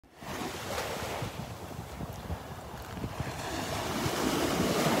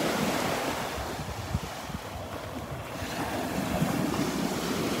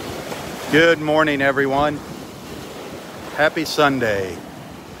Good morning, everyone. Happy Sunday.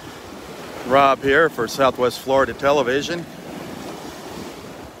 Rob here for Southwest Florida Television.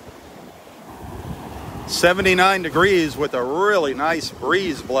 79 degrees with a really nice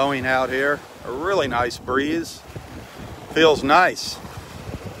breeze blowing out here. A really nice breeze. Feels nice.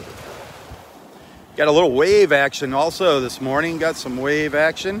 Got a little wave action also this morning. Got some wave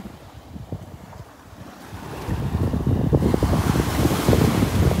action.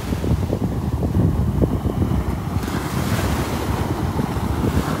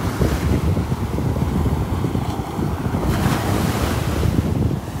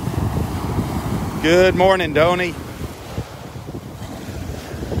 Good morning, Donnie.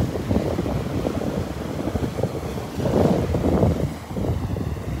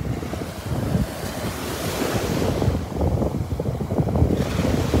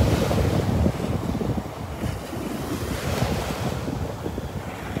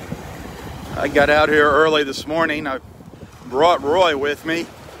 I got out here early this morning. I brought Roy with me.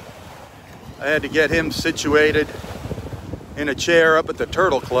 I had to get him situated in a chair up at the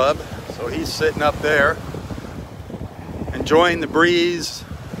Turtle Club. So he's sitting up there, enjoying the breeze,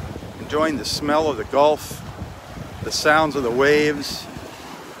 enjoying the smell of the Gulf, the sounds of the waves,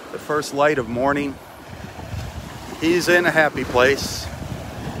 the first light of morning. He's in a happy place.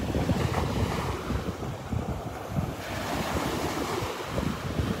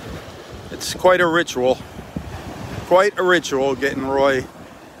 It's quite a ritual getting Roy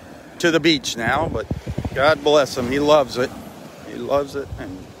to the beach now, but God bless him, he loves it. He loves it,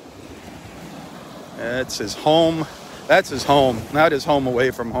 and it's his home. That's his home, not his home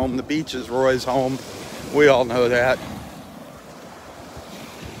away from home. The beach is Roy's home. We all know that.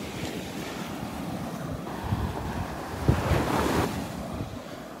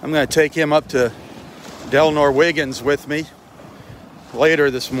 I'm going to take him up to Delnor Wiggins with me later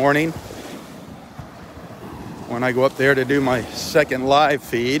this morning when I go up there to do my second live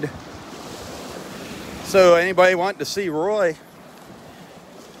feed. So anybody wanting to see Roy,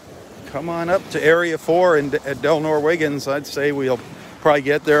 come on up to Area 4 at Delnor Wiggins. I'd say we'll probably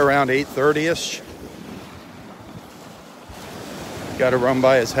get there around 8:30ish. Got to run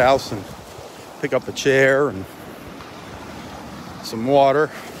by his house and pick up a chair and some water.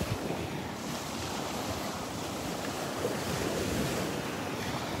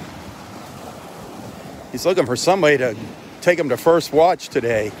 He's looking for somebody to take him to First Watch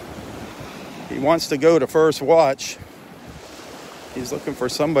today. He wants to go to First Watch. He's looking for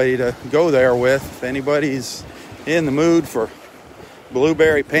somebody to go there with. If anybody's in the mood for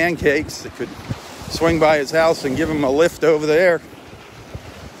blueberry pancakes, that could swing by his house and give him a lift over there.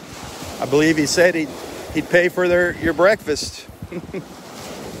 I believe he said he'd pay for your breakfast.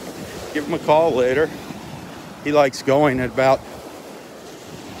 Give him a call later. He likes going at about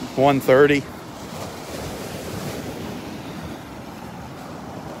 1:30.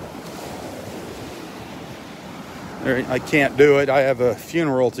 I can't do it. I have a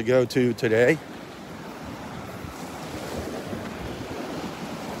funeral to go to today.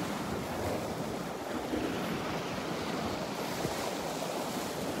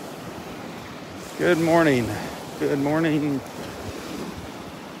 Good morning. Good morning.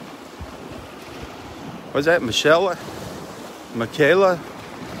 Was that Michelle? Michaela?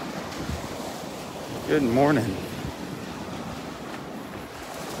 Good morning.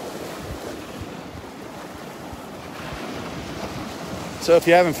 So if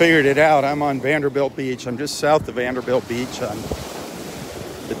you haven't figured it out, I'm on Vanderbilt Beach. I'm just south of Vanderbilt Beach on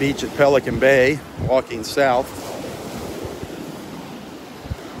the beach at Pelican Bay, walking south.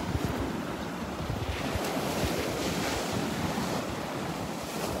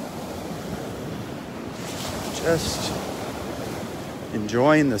 Just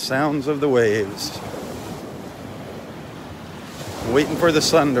enjoying the sounds of the waves. Waiting for the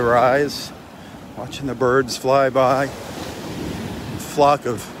sun to rise, watching the birds fly by.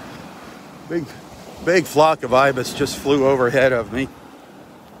 Big flock of ibis just flew overhead of me.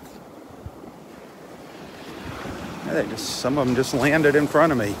 Some of them just landed in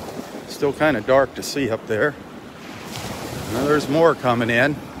front of me. Still kind of dark to see up there. Now there's more coming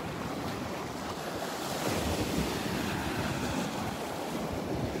in.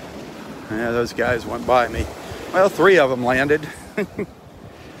 Yeah, those guys went by me. Well, 3 of them landed.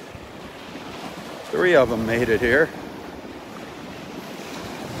 3 of them made it here.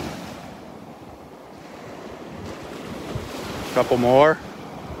 Couple more.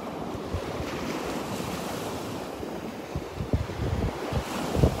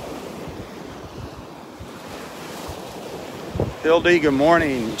 Hildy, good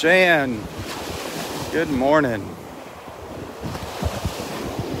morning. Jan, good morning.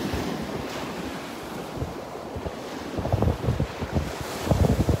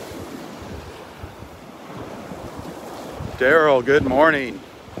 Daryl, good morning.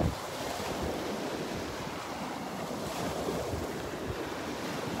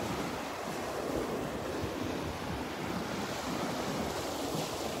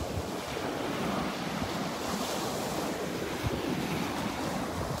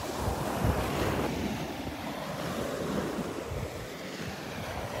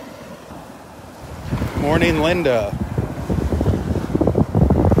 Morning, Linda.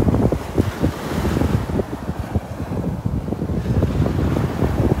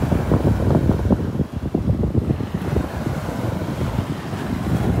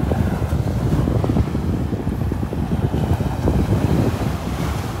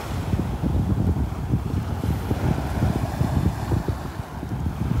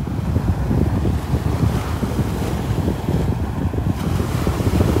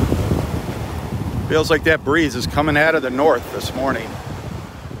 Feels like that breeze is coming out of the north this morning.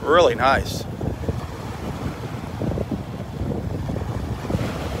 Really nice.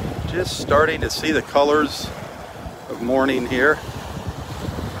 Just starting to see the colors of morning here.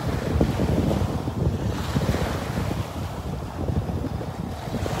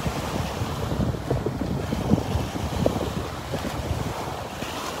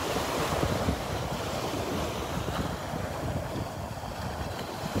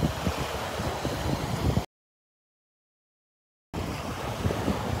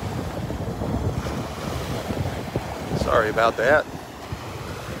 Sorry about that.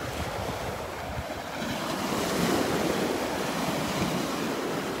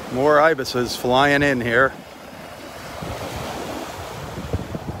 More ibises flying in here.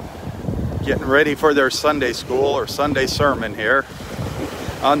 Getting ready for their Sunday school or Sunday sermon here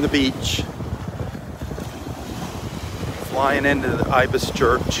on the beach. Flying into the ibis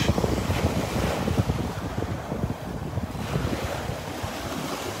church.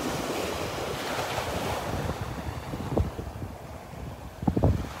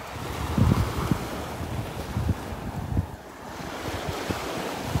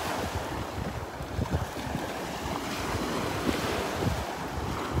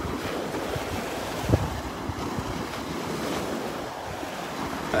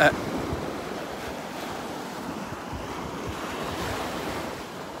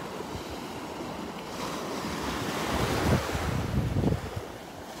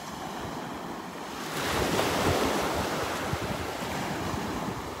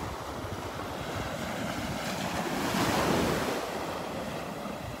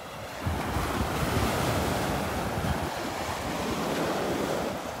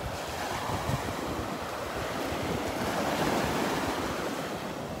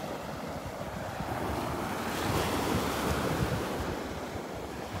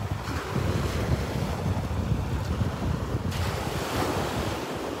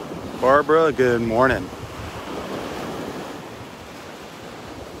 Barbara, good morning.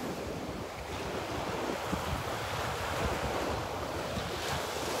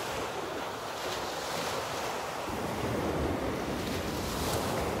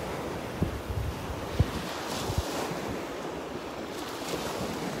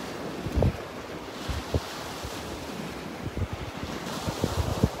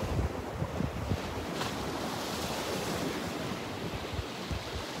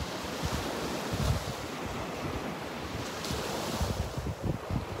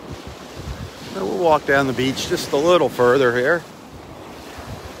 We'll walk down the beach just a little further here.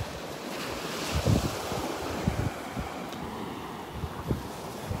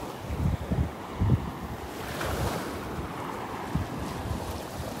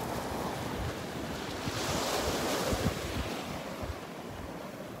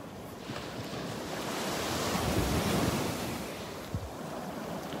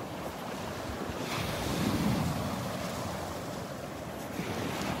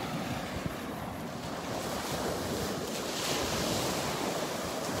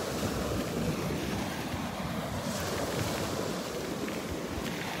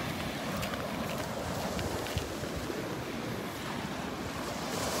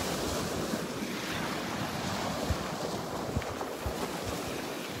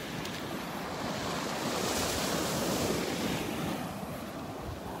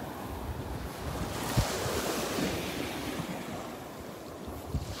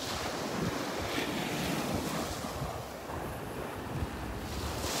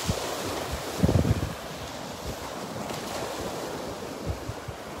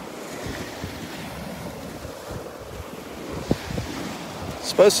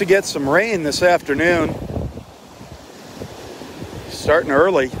 Supposed to get some rain this afternoon. Starting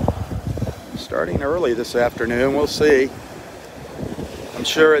early this afternoon. We'll see. I'm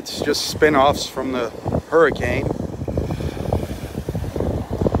sure it's just spin-offs from the hurricane.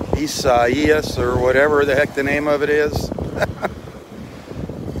 Isaias or whatever the heck the name of it is.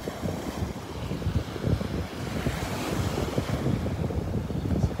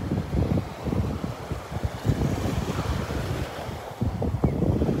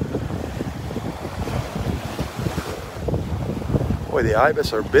 Boy, the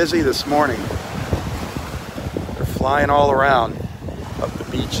ibis are busy this morning. They're flying all around up the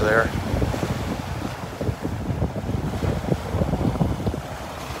beach there.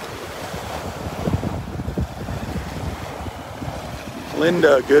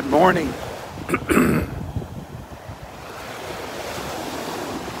 Linda, good morning.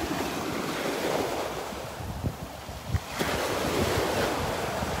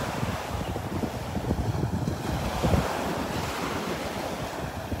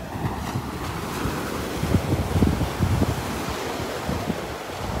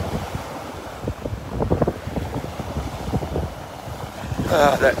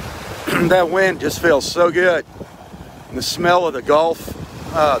 That wind just feels so good. And the smell of the Gulf,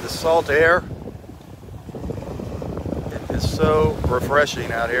 the salt air. It is so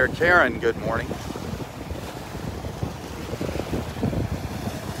refreshing out here. Karen, good morning.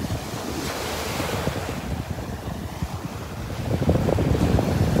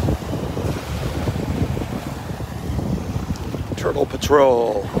 Turtle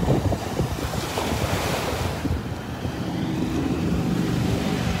Patrol.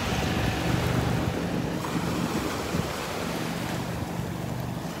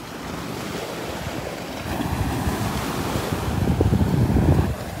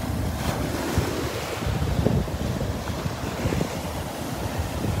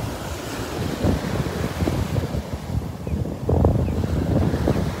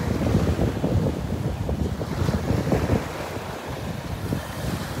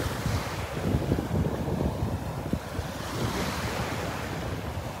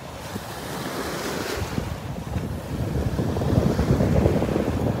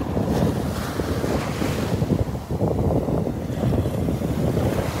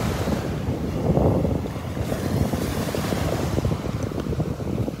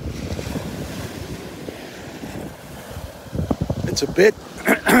 It's a bit,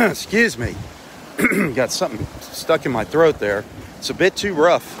 excuse me, got something stuck in my throat there. It's a bit too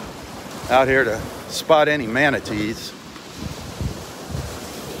rough out here to spot any manatees.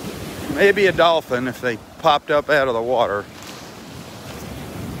 Maybe a dolphin if they popped up out of the water.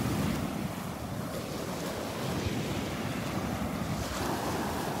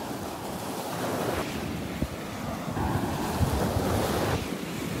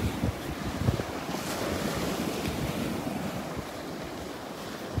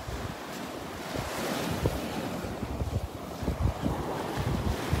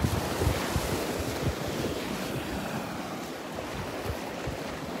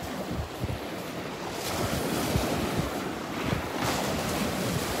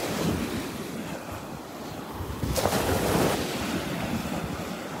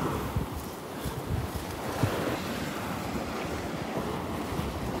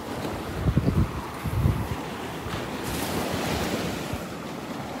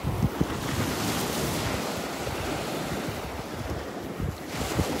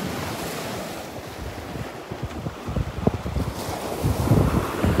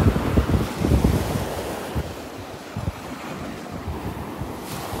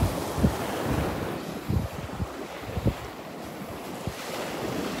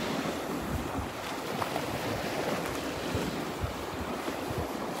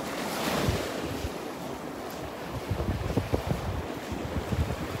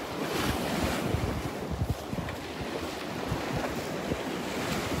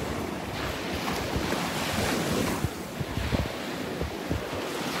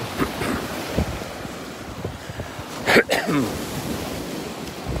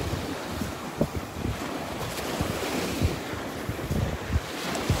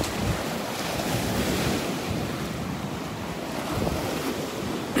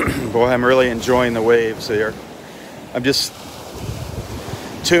 Boy, I'm really enjoying the waves here. I'm just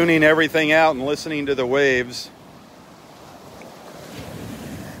tuning everything out and listening to the waves.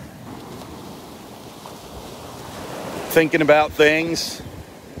 Thinking about things,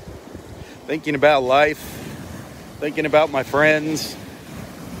 thinking about life, thinking about my friends,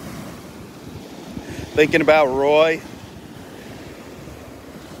 thinking about Roy.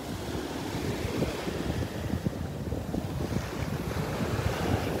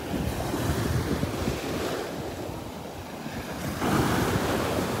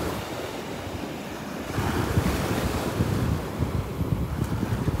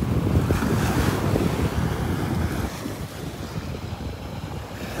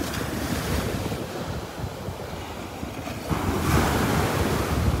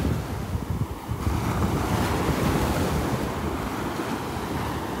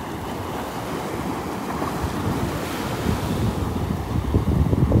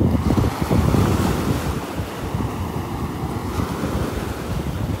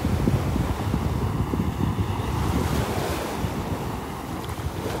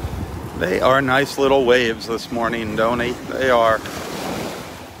 They are nice little waves this morning, don't they? They are.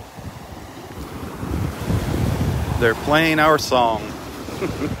 They're playing our song.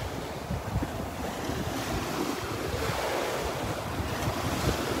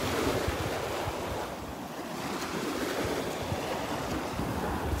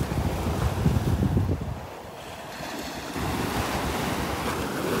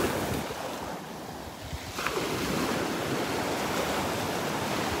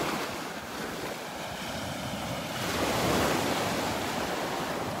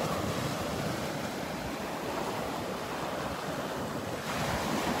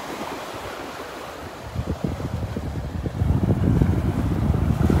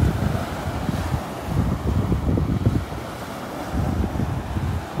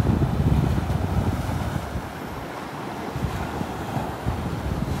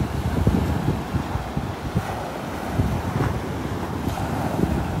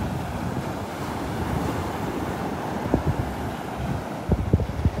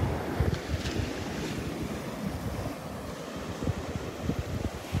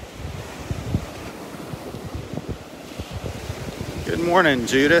 Good morning,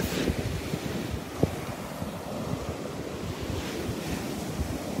 Judith.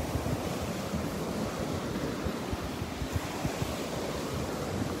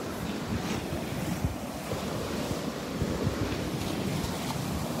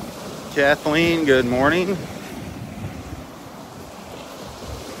 Kathleen, good morning.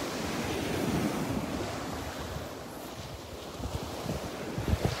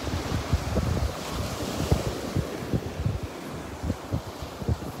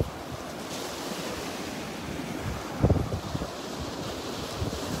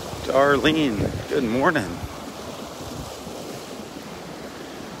 Darlene, good morning.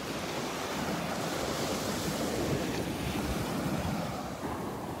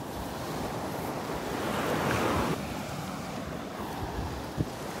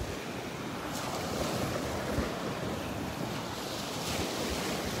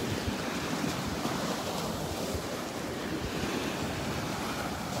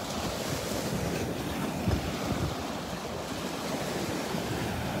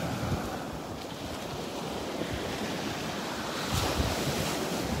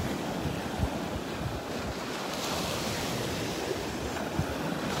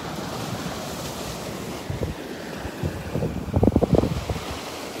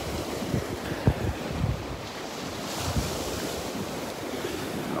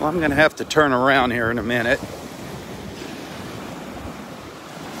 Well, I'm going to have to turn around here in a minute.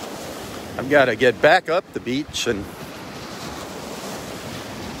 I've got to get back up the beach and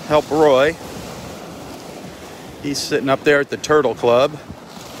help Roy. He's sitting up there at the Turtle Club.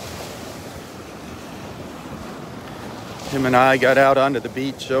 Him and I got out onto the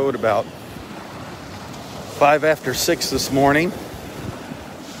beach at about 5 after 6 this morning.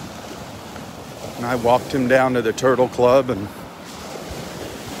 And I walked him down to the Turtle Club and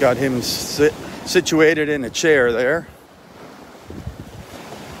got him situated in a chair there.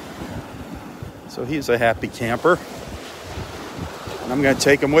 So he's a happy camper. And I'm going to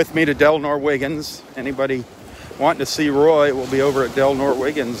take him with me to Del Nor-Wiggins. Anybody wanting to see Roy will be over at Del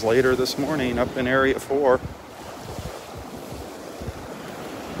Nor-Wiggins later this morning up in Area 4.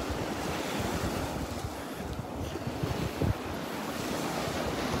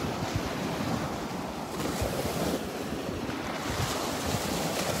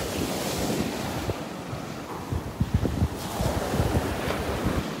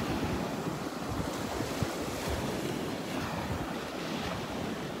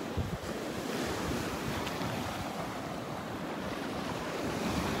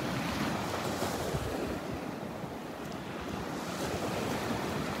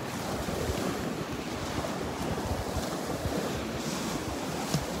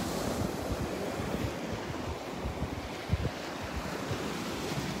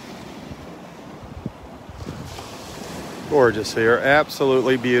 Gorgeous here,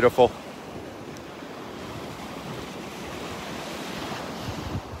 absolutely beautiful.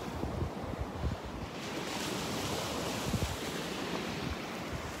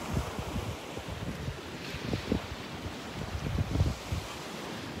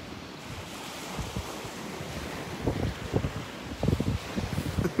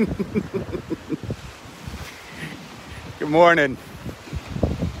 Good morning.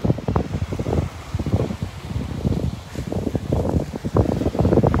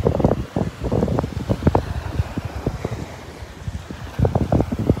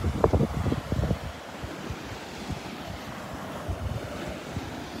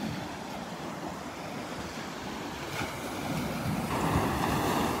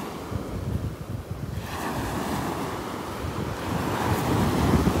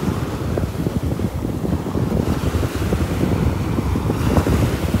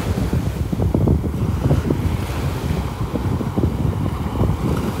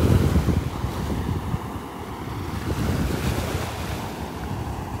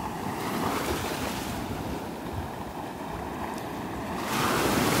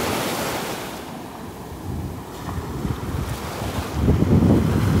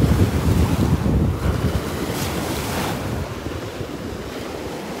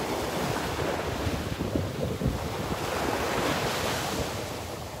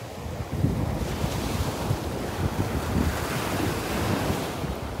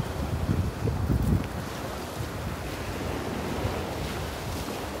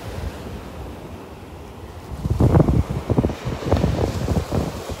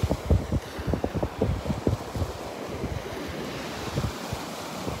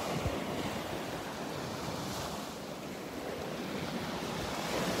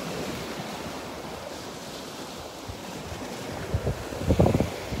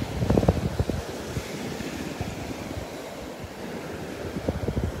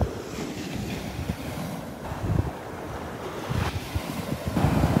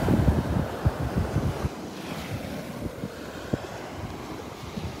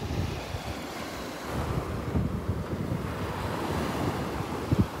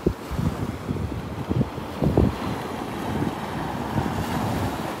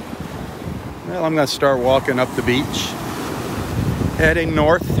 Well, I'm going to start walking up the beach, heading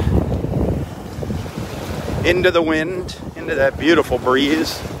north into the wind, into that beautiful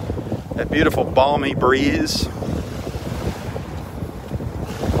breeze, that beautiful balmy breeze.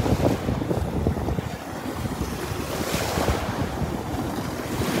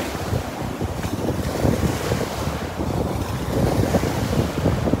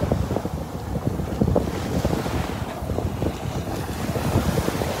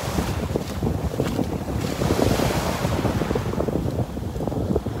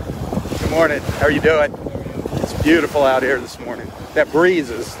 Good morning. How are you doing? It's beautiful out here this morning. That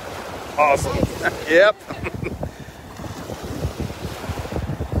breeze is awesome. Yep.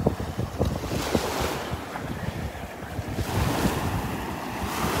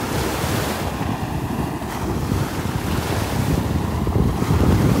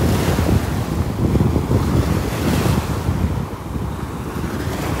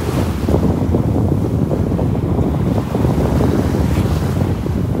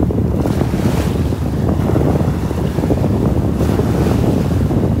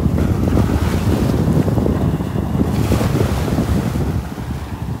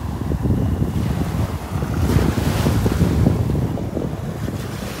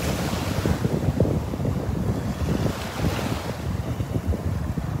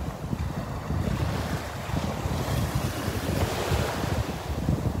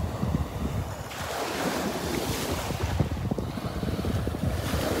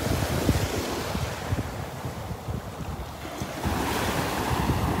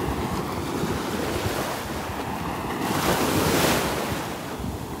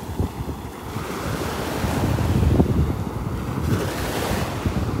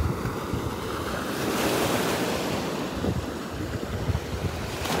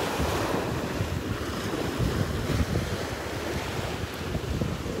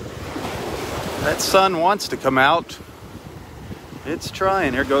 That sun wants to come out. It's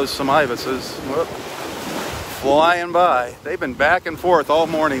trying. Here goes some ibises. Whoop. Flying by. They've been back and forth all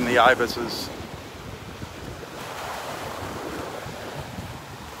morning, the ibises.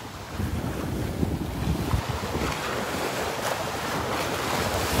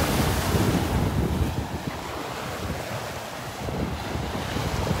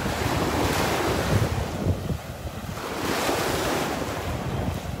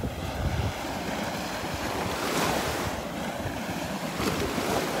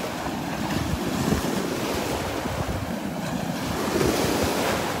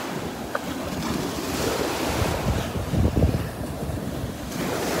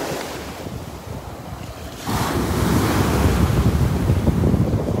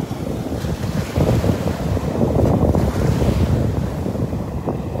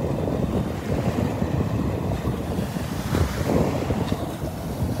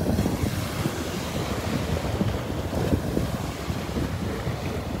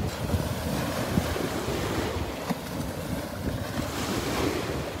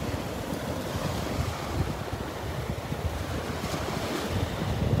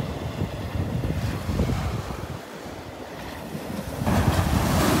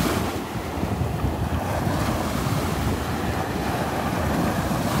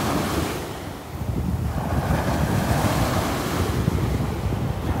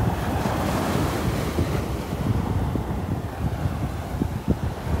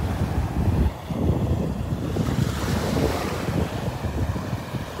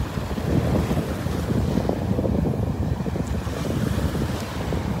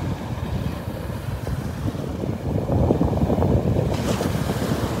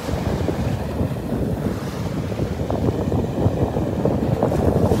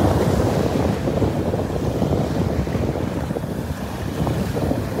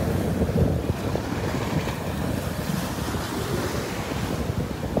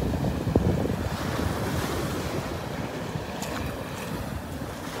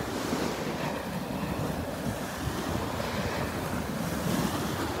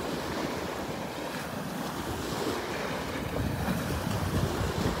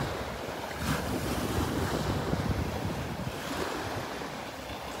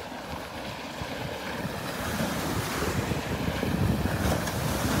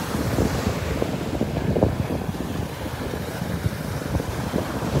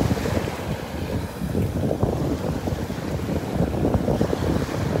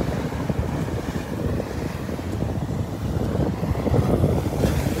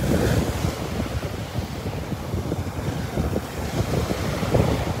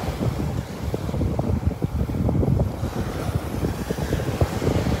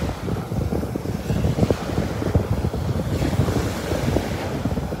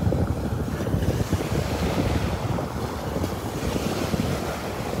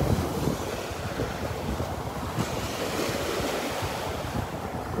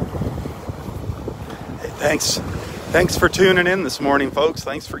 Thanks for tuning in this morning, folks.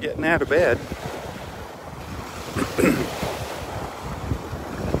 Thanks for getting out of bed.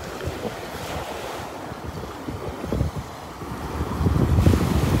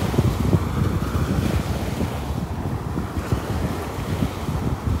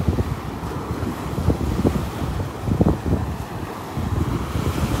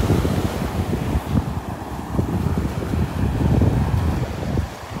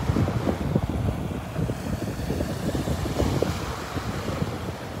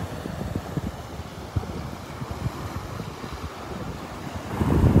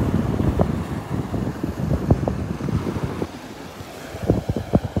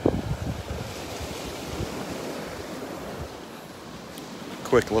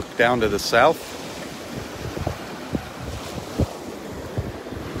 Quick look down to the south.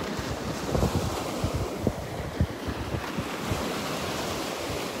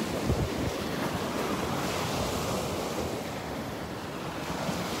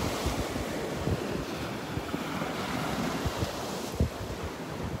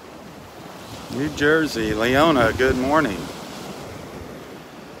 New Jersey, Leona, good morning.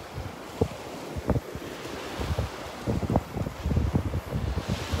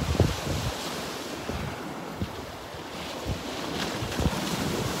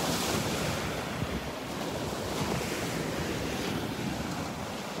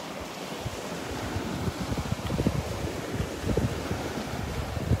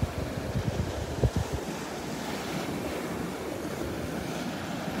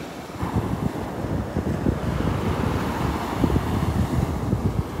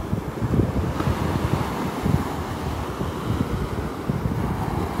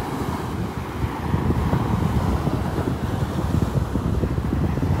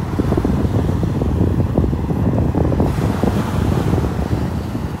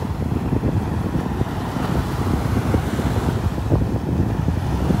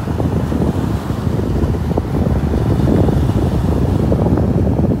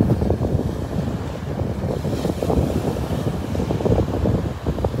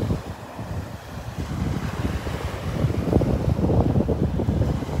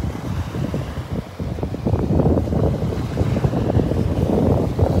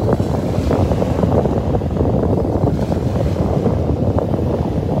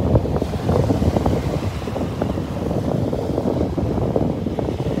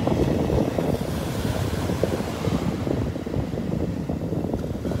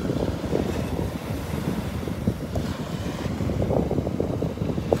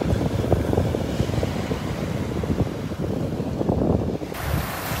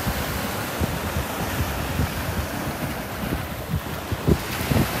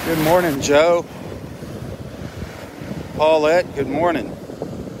 Good morning, Joe. Paulette, good morning.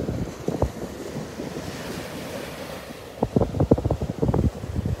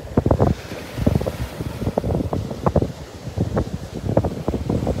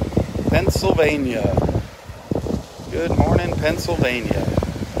 Pennsylvania. Good morning, Pennsylvania.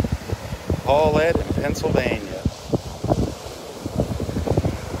 Paulette in Pennsylvania.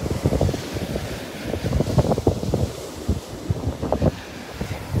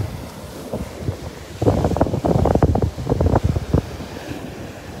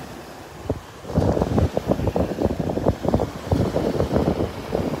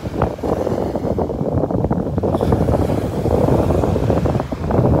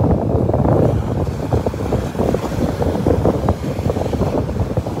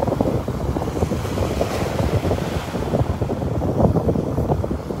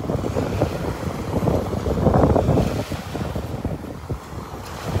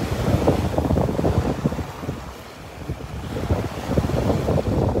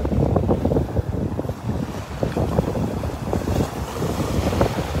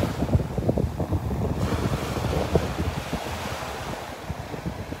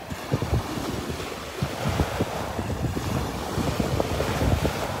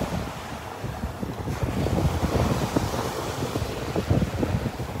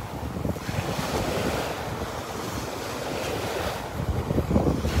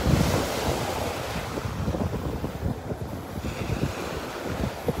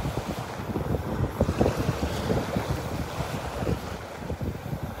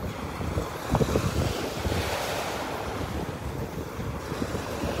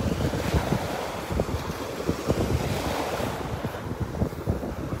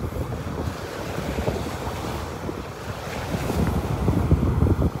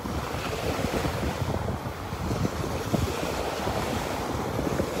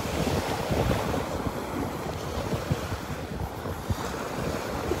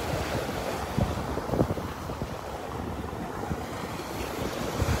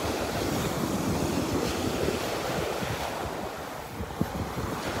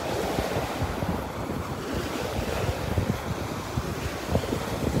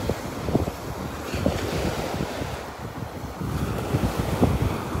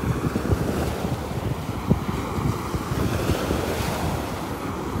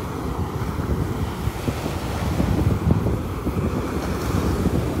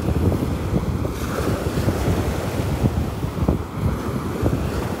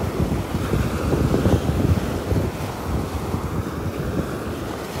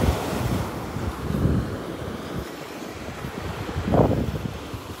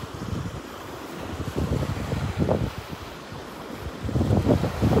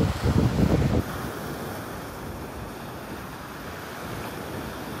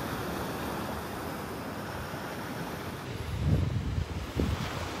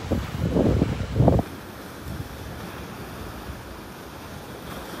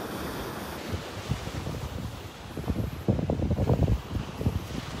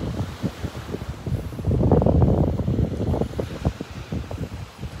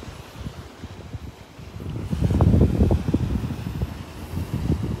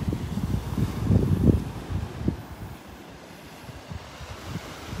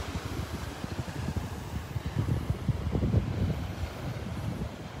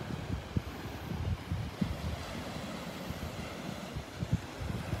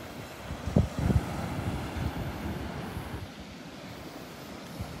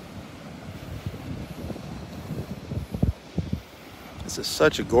 This is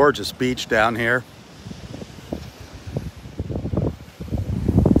such a gorgeous beach down here.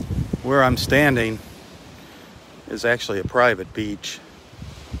 Where I'm standing is actually a private beach.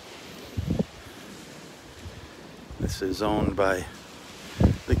 This is owned by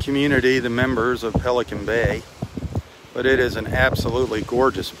the community, the members of Pelican Bay, but it is an absolutely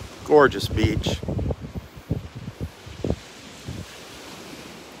gorgeous, gorgeous beach.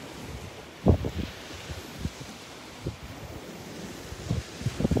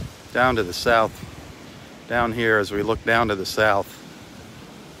 Down to the south, down here as we look down to the south,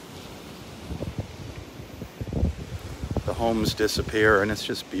 the homes disappear and it's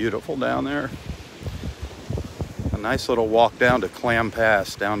just beautiful down there. A nice little walk down to Clam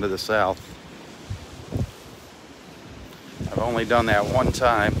Pass down to the south. I've only done that one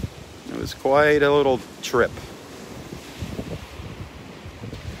time. It was quite a little trip.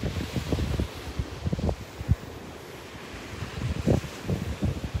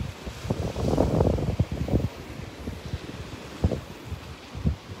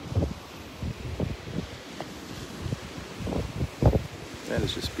 That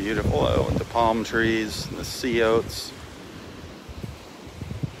is just beautiful. Oh, with the palm trees and the sea oats.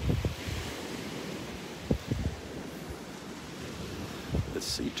 The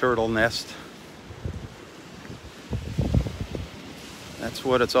sea turtle nest. That's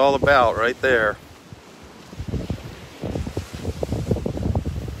what it's all about right there.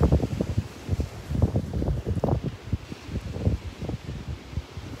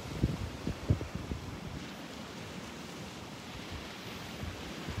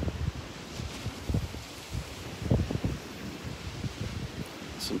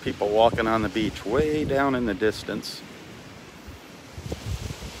 Some people walking on the beach way down in the distance.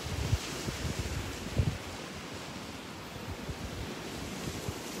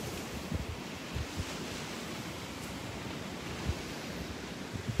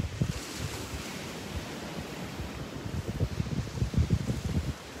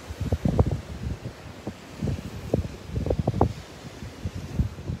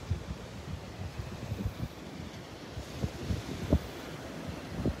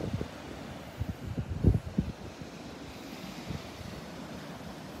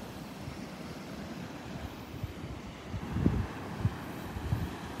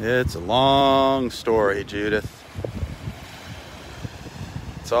 It's a long story, Judith.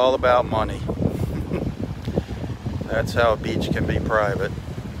 It's all about money. That's how a beach can be private.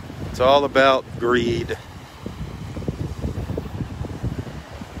 It's all about greed.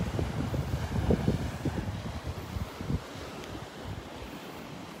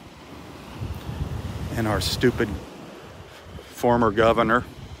 And our stupid former governor.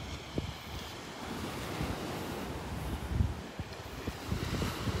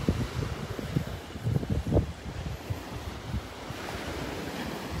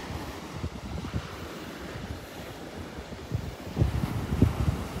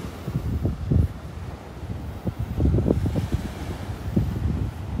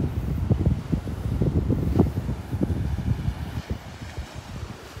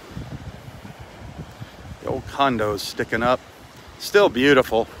 Old condos sticking up. Still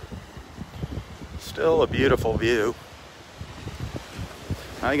beautiful. Still a beautiful view.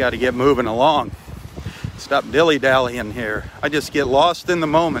 I got to get moving along. Stop dilly-dallying here. I just get lost in the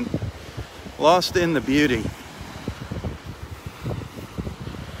moment. Lost in the beauty.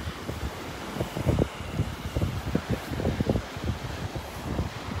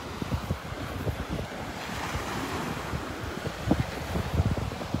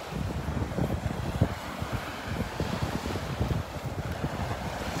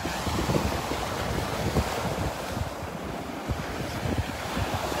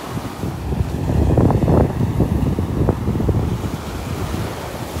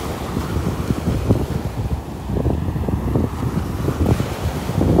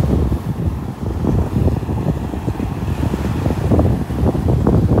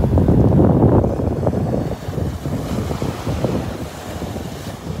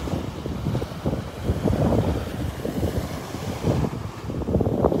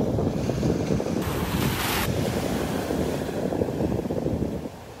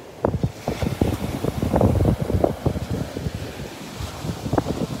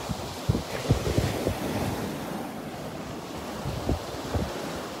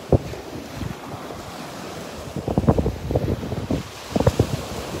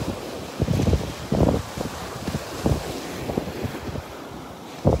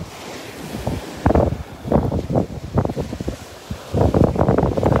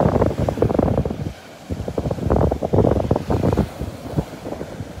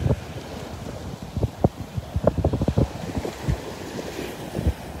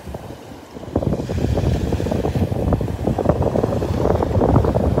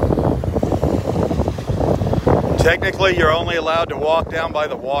 Technically, you're only allowed to walk down by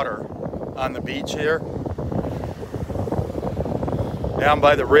the water on the beach here. Down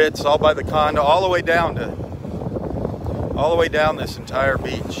by the Ritz, all by the condo, all the way down this entire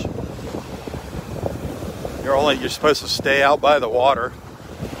beach. You're supposed to stay out by the water.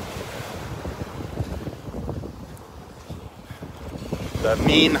 The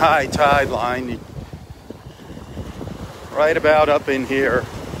mean high tide line, right about up in here.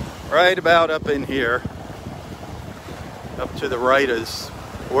 Right about up in here. Up to the right is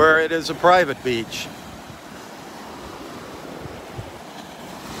where it is a private beach.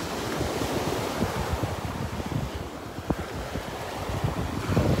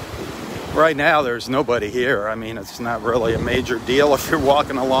 Right now there's nobody here. I mean, it's not really a major deal if you're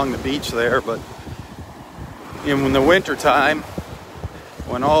walking along the beach there, but in the winter time,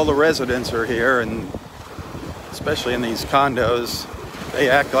 when all the residents are here, and especially in these condos,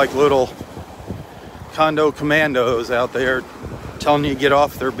 they act like little condo commandos out there telling you to get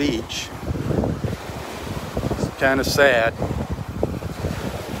off their beach. It's kind of sad.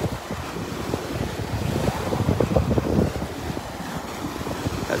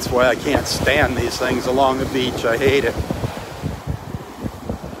 That's why I can't stand these things along the beach. I hate it.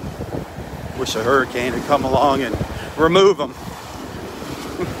 Wish a hurricane had come along and remove them.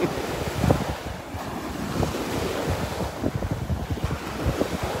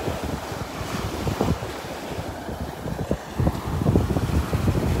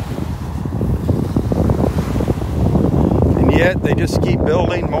 And yet they just keep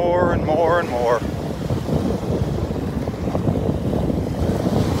building more and more and more.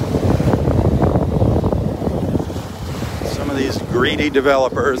 These greedy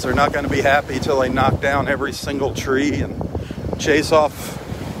developers are not going to be happy till they knock down every single tree and chase off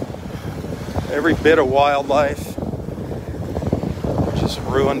every bit of wildlife. Just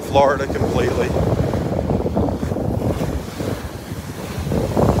ruin Florida completely.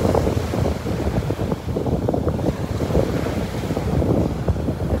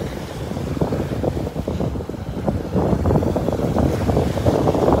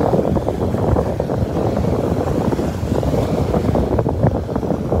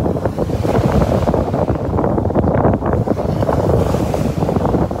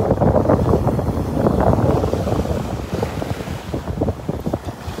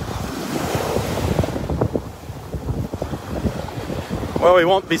 Well, we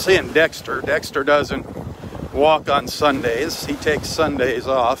won't be seeing Dexter. Dexter doesn't walk on Sundays. He takes Sundays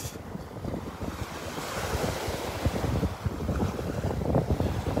off.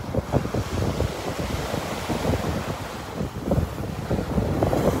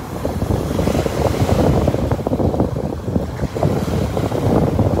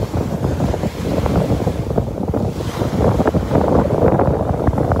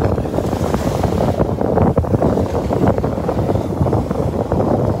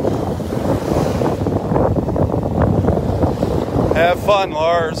 Have fun,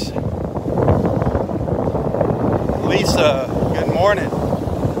 Lars. Lisa, good morning.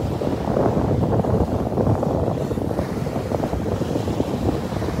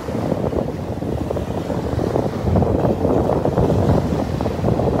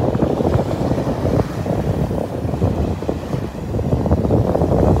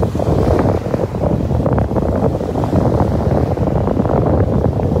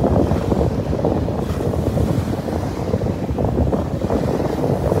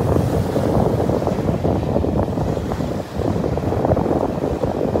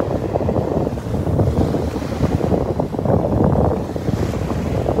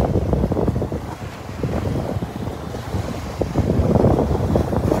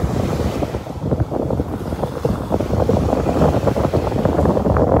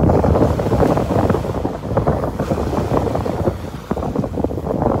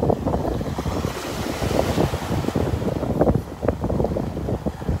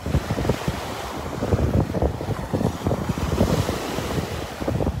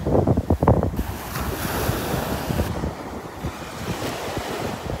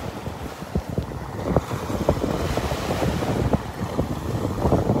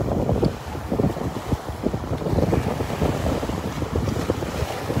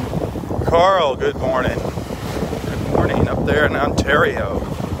 Carl, good morning. Good morning up there in Ontario.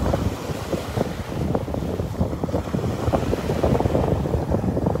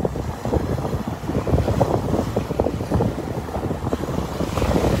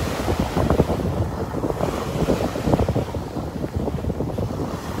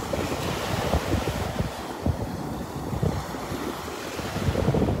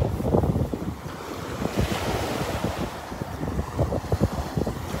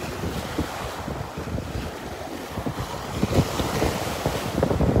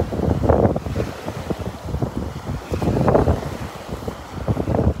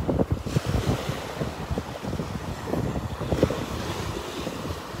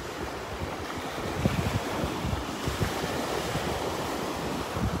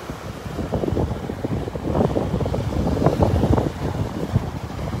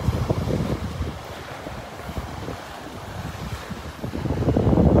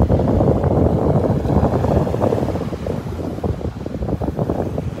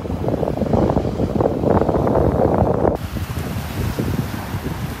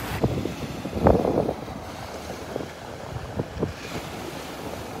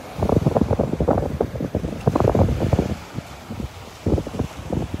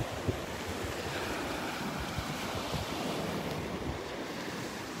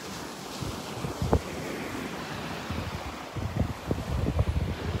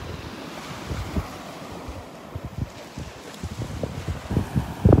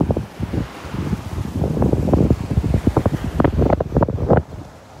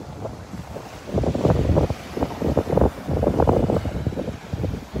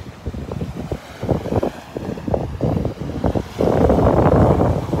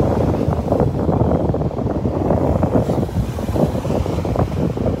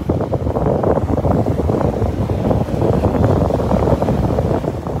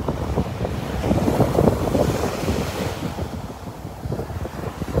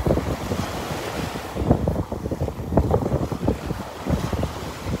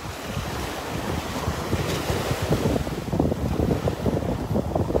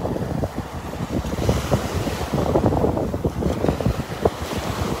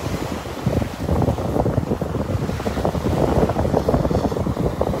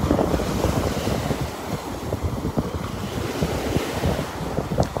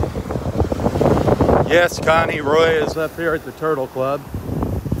 Yes, Connie, Roy is up here at the Turtle Club.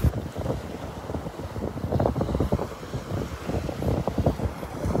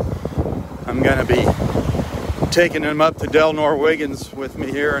 I'm going to be taking him up to Del Norwegians with me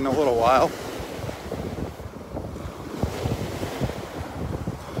here in a little while.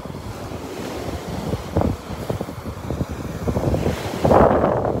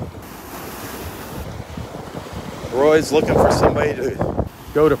 Roy's looking for somebody to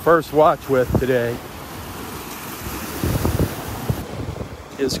go to first watch with today.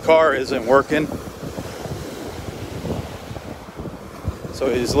 His car isn't working,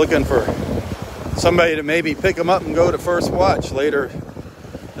 so he's looking for somebody to maybe pick him up and go to first watch later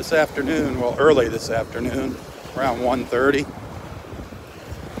this afternoon. Well, early this afternoon, around 1:30.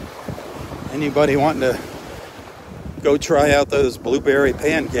 Anybody wanting to go try out those blueberry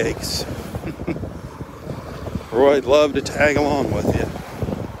pancakes? Roy'd love to tag along with you.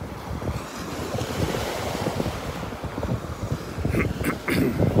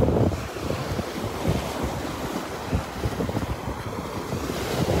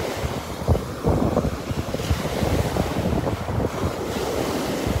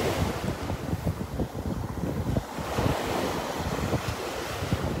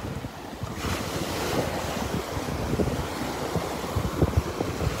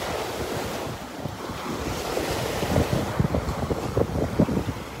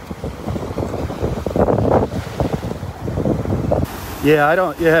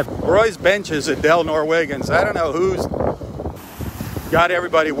 Yeah, Roy's benches at Del Norwegians. I don't know who's got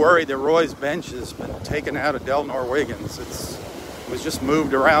everybody worried that Roy's bench has been taken out of Del Norwegians. It was just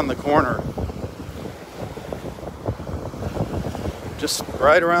moved around the corner. Just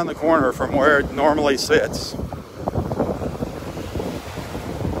right around the corner from where it normally sits.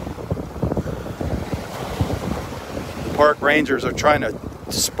 The park rangers are trying to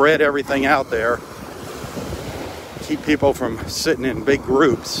spread everything out there. Keep people from sitting in big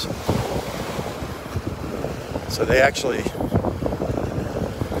groups. So they actually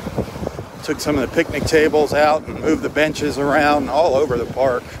took some of the picnic tables out and moved the benches around all over the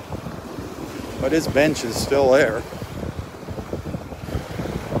park. But his bench is still there.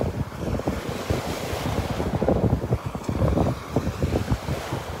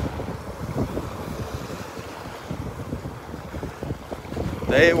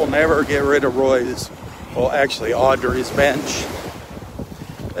 They will never get rid of Roy's, well, actually Audrey's bench.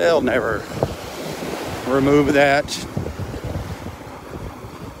 They'll never remove that.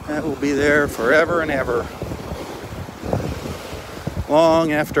 That will be there forever and ever,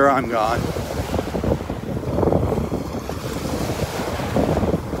 long after I'm gone.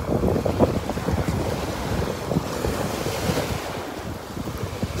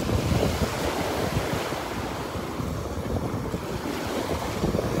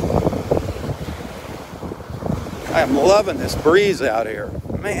 I'm loving this breeze out here.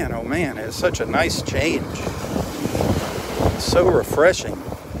 Man, oh man, it's such a nice change. It's so refreshing.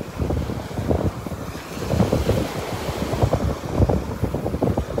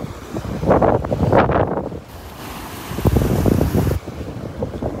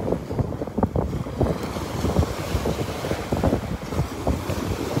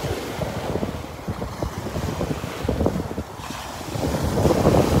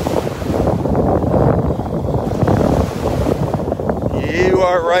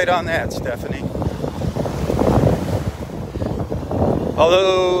 Right on that, Stephanie.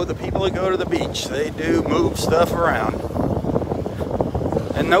 Although the people that go to the beach, they do move stuff around.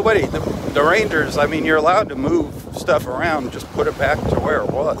 And nobody, the rangers, I mean, you're allowed to move stuff around, just put it back to where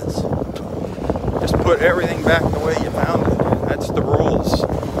it was. Just put everything back the way you found it. That's the rules.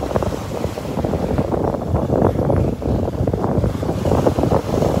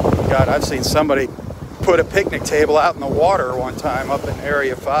 God, I've seen somebody put a picnic table out in the water one time up in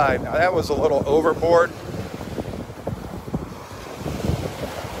Area 5. Now that was a little overboard.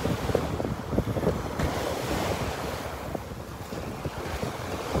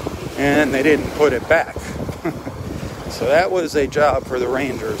 And they didn't put it back. So that was a job for the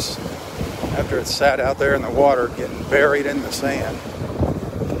rangers after it sat out there in the water getting buried in the sand.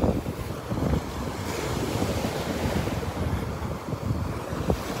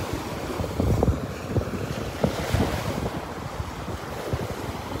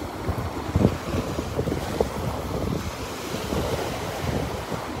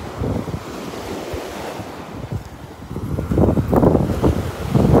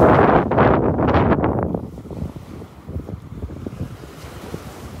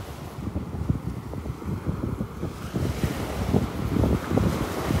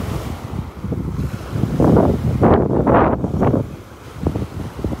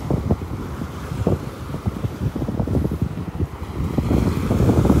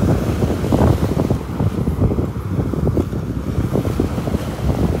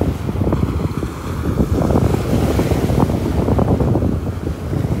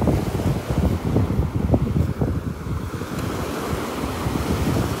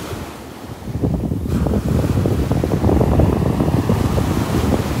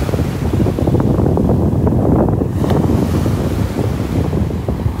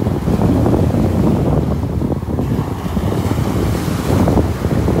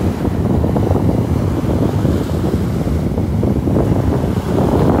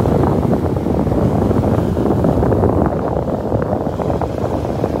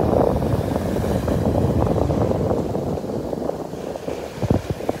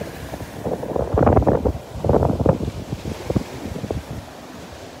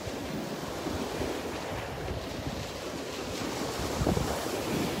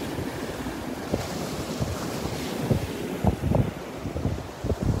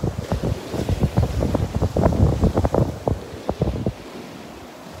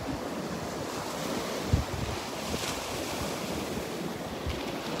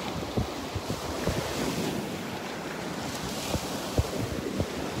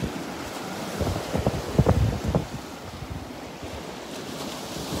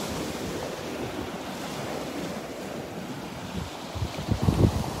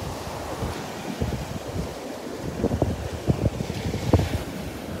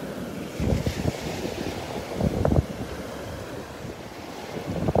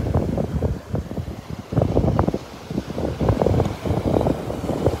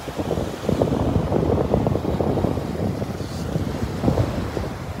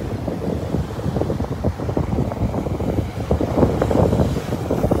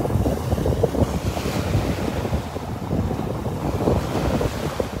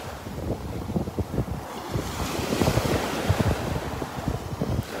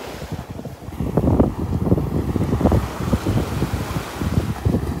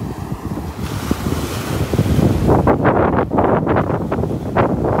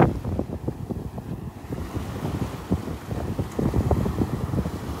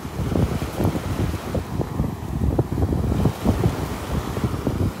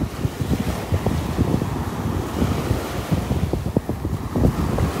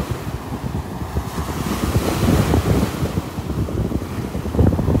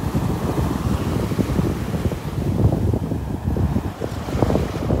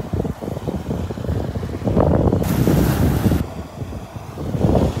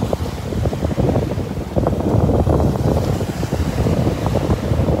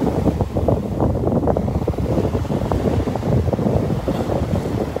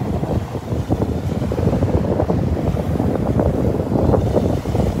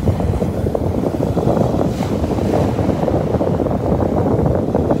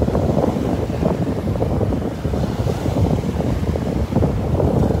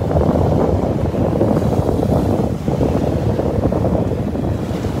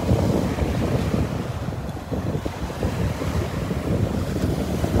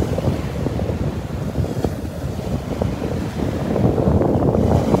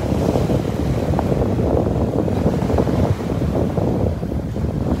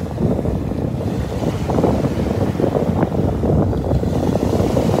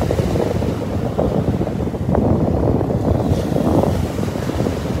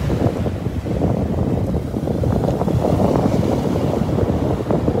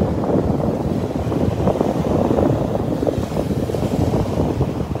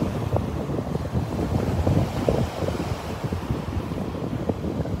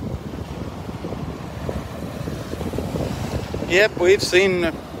 Yep, we've seen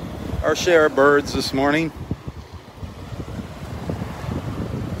our share of birds this morning.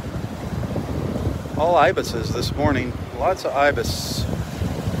 All ibises this morning. Lots of ibis.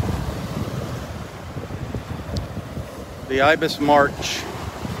 The ibis march.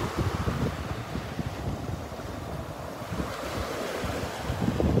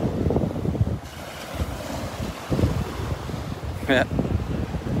 Yeah.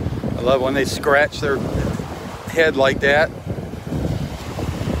 I love when they scratch their head like that.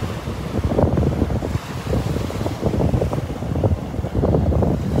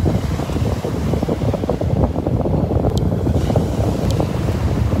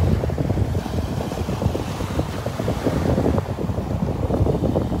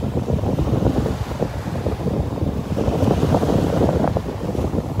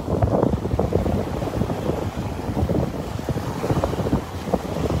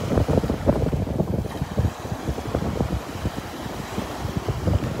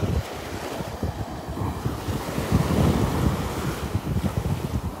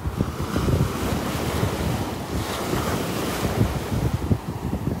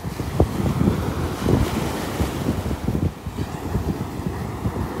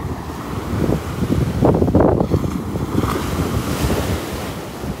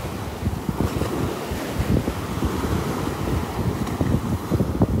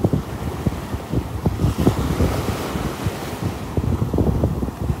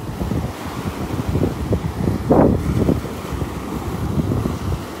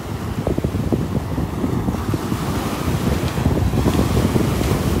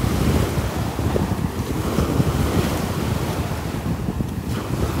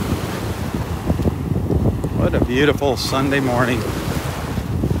 What a beautiful Sunday morning.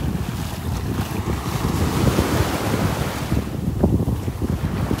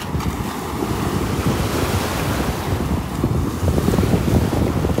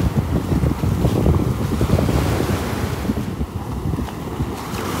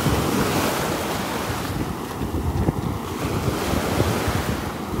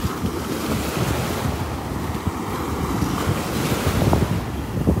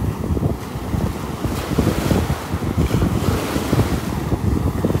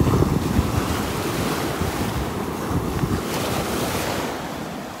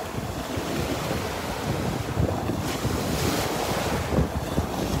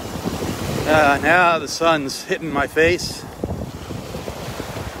 Now the sun's hitting my face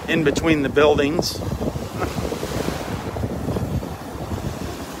in between the buildings.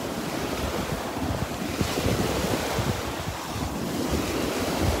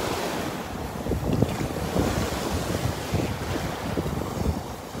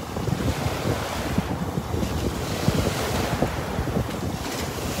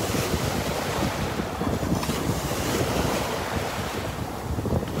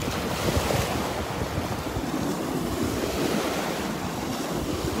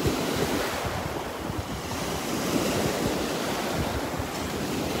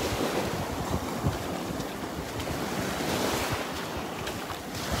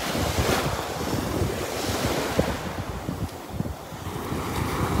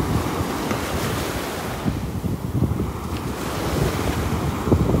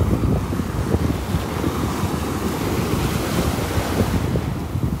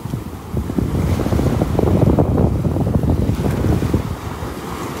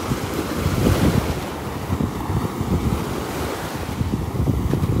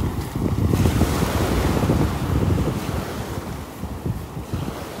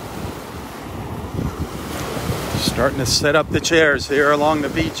 Starting to set up the chairs here along the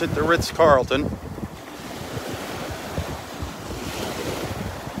beach at the Ritz-Carlton.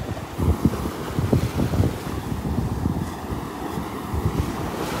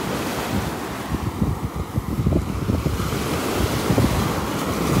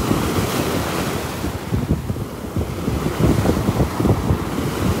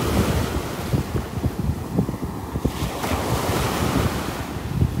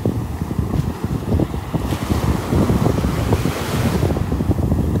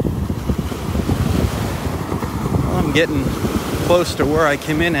 Getting close to where I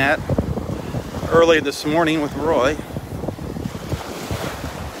came in at early this morning with Roy.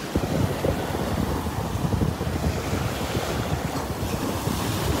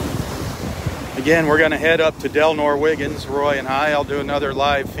 Again, we're going to head up to Delnor Wiggins, Roy and I'll do another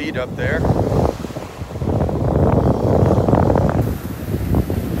live feed up there.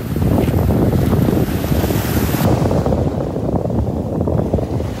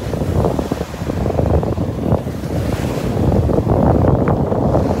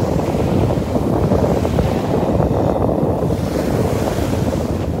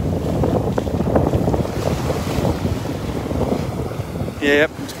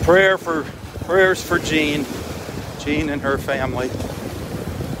 Prayers for Jean and her family.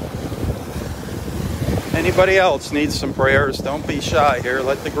 Anybody else needs some prayers, don't be shy here.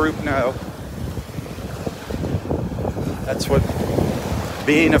 Let the group know. That's what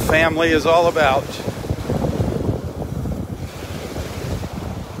being a family is all about.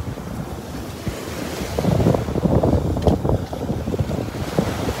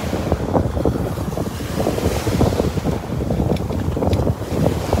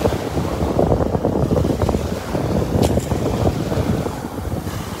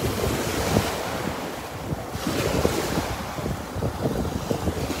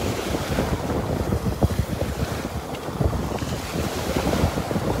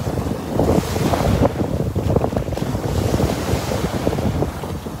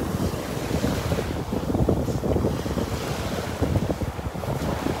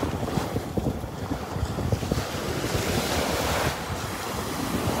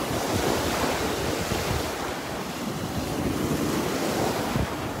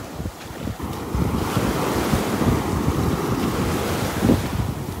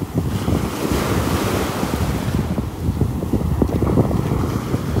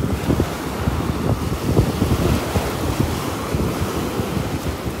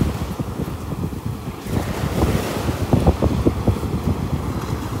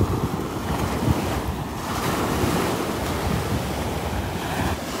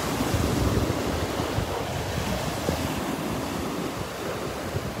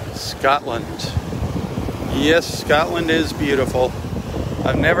 Scotland. Yes, Scotland is beautiful.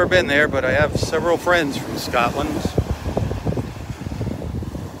 I've never been there, but I have several friends from Scotland.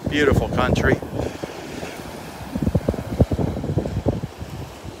 Beautiful country.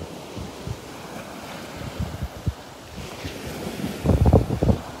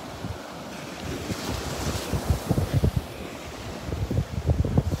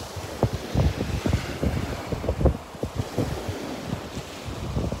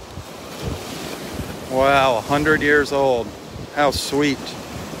 Wow, 100 years old. How sweet.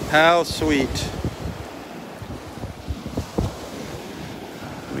 How sweet.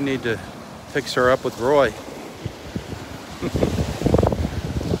 We need to fix her up with Roy.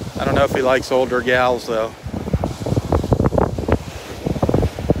 I don't know if he likes older gals, though.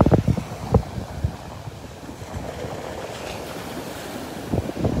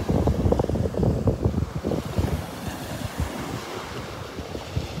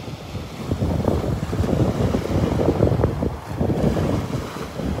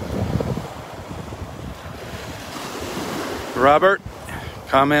 Robert,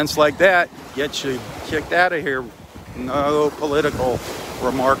 comments like that get you kicked out of here. No political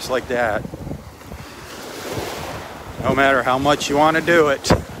remarks like that. No matter how much you want to do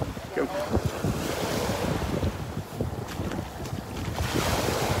it.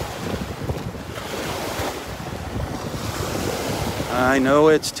 I know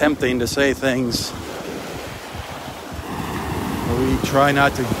it's tempting to say things. We try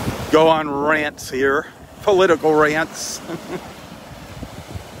not to go on rants here. Political rants.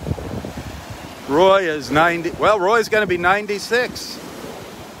 Roy is 90. Well, Roy's going to be 96.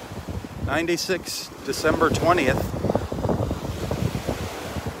 96 December 20th.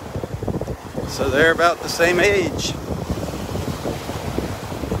 So they're about the same age.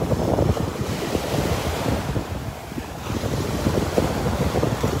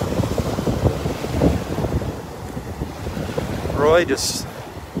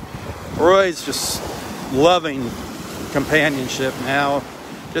 Roy's just loving companionship now.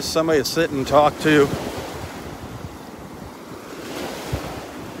 Just somebody to sit and talk to.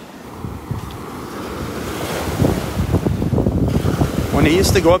 When he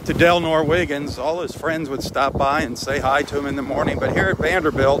used to go up to Delnor Wiggins, all his friends would stop by and say hi to him in the morning. But here at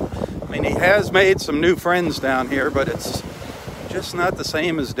Vanderbilt, I mean, he has made some new friends down here, but it's just not the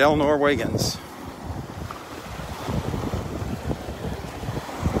same as Delnor Wiggins.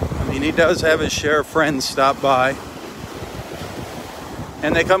 I mean, he does have his share of friends stop by.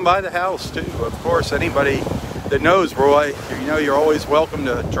 And they come by the house, too. Of course, anybody that knows Roy, you know you're always welcome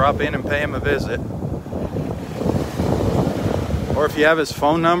to drop in and pay him a visit. Or if you have his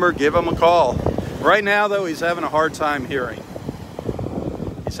phone number, give him a call. Right now, though, he's having a hard time hearing.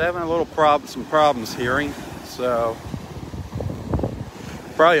 He's having a little some problems hearing. So,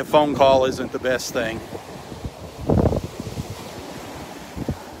 probably a phone call isn't the best thing.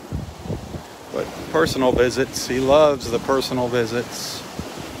 But personal visits, he loves the personal visits.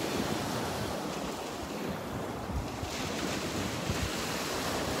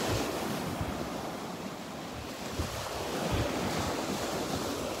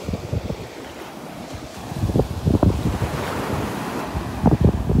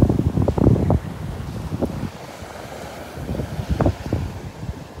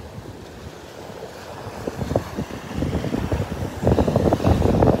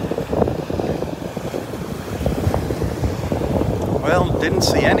 Didn't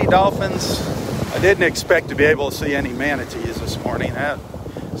see any dolphins. I didn't expect to be able to see any manatees this morning.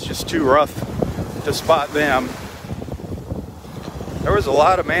 It's just too rough to spot them. There was a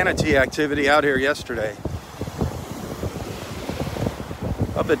lot of manatee activity out here yesterday.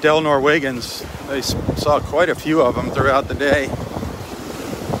 Up at Del Norwiggins, they saw quite a few of them throughout the day.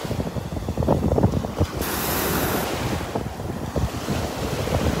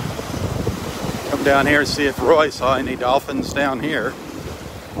 Come down here and see if Roy saw any dolphins down here.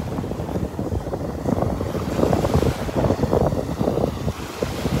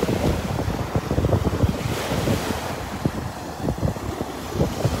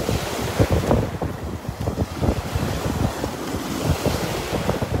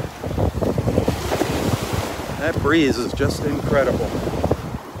 That breeze is just incredible.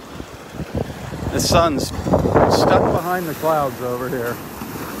 The sun's stuck behind the clouds over here.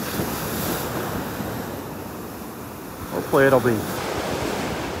 Hopefully it'll be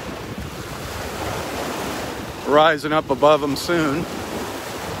rising up above them soon.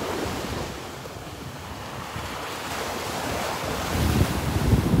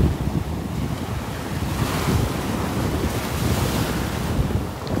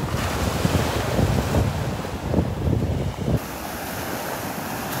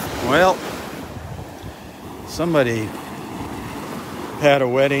 Well, somebody had a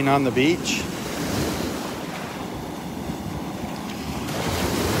wedding on the beach.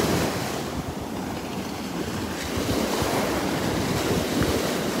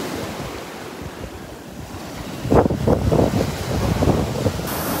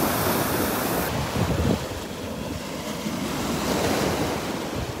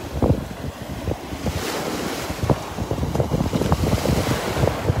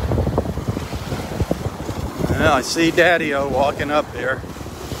 Well, I see Daddy-O walking up there.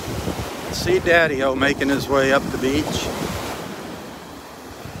 I see Daddy-O making his way up the beach.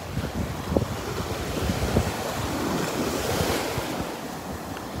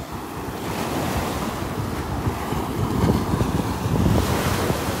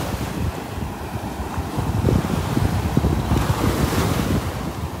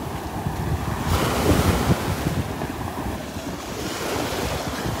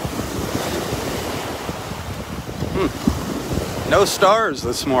 No stars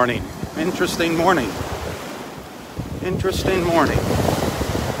this morning. Interesting morning. Interesting morning.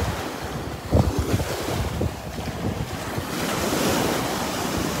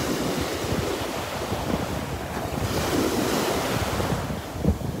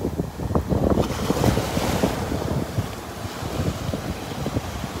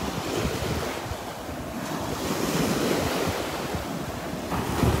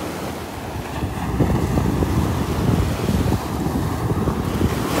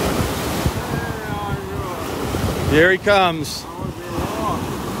 Here he comes.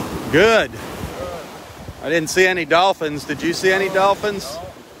 Good. I didn't see any dolphins. Did you see any dolphins?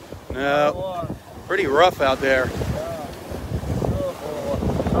 No. Pretty rough out there.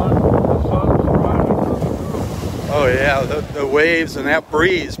 Oh yeah, the waves and that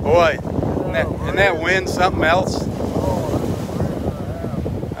breeze, boy. And that wind, something else.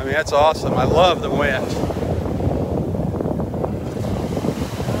 I mean, that's awesome. I love the wind.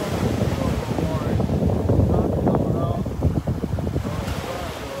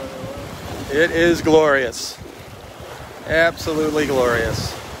 It is glorious. Absolutely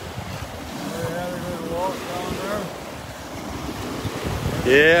glorious.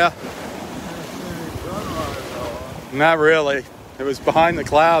 Yeah. Not really. It was behind the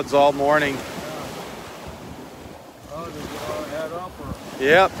clouds all morning.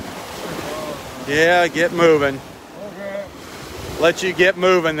 Yep. Yeah, get moving. Okay. Let you get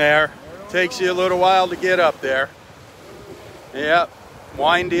moving there. Takes you a little while to get up there. Yep.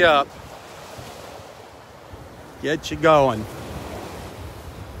 Wind you up. Get you going.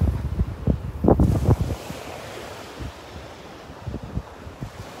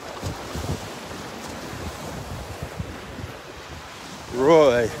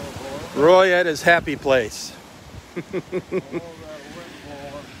 Roy at his happy place.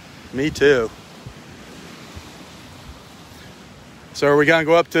 Me too. So are we going to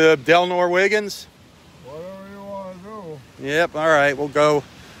go up to Del Norwiggins? Whatever you want to do. Yep, all right, we'll go.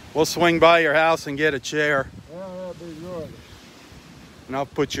 We'll swing by your house and get a chair. Yeah, that'd be good. And I'll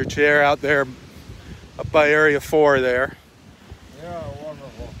put your chair out there up by Area 4 there. Yeah,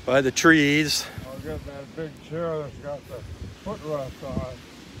 wonderful. By the trees. I'll get that big chair that's got the footrest on it.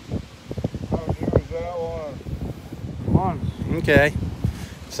 I'll use that one once. Okay.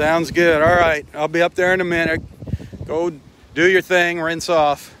 Sounds good. All right. I'll be up there in a minute. Go do your thing, rinse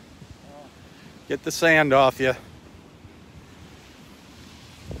off. Get the sand off you.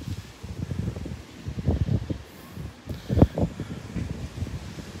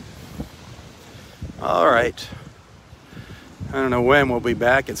 All right. I don't know when we'll be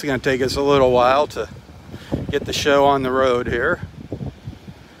back. It's going to take us a little while to get the show on the road here.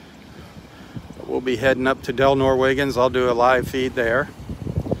 We'll be heading up to Del Norwegians. I'll do a live feed there.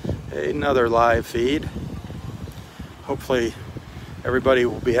 Another live feed. Hopefully everybody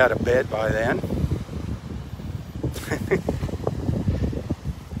will be out of bed by then.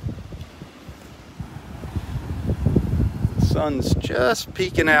 Sun's just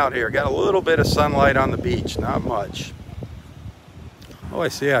peeking out here. Got a little bit of sunlight on the beach, not much. Oh, I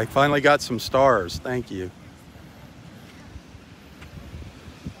see. I finally got some stars. Thank you.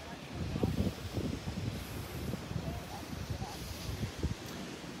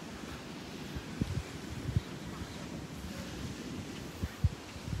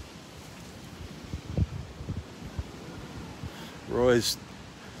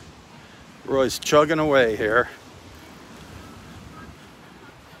 Roy's chugging away here.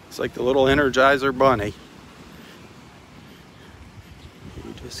 It's like the little Energizer bunny.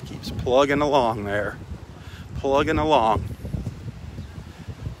 He just keeps plugging along there. Plugging along.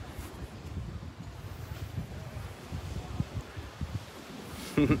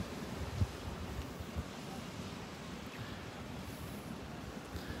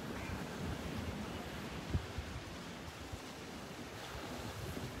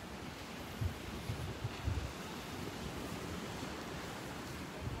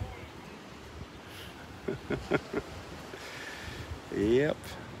 Yep,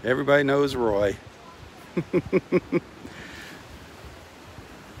 everybody knows Roy.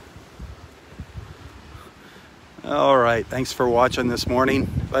 All right, thanks for watching this morning.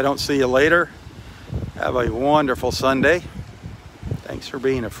 If I don't see you later, have a wonderful Sunday. Thanks for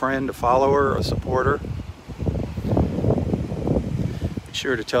being a friend, a follower, a supporter. Be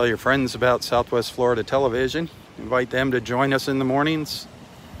sure to tell your friends about Southwest Florida Television. Invite them to join us in the mornings.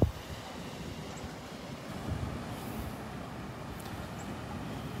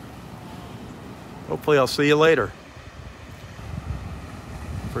 Hopefully I'll see you later.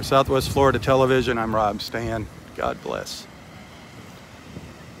 For Southwest Florida Television, I'm Robb Stan. God bless.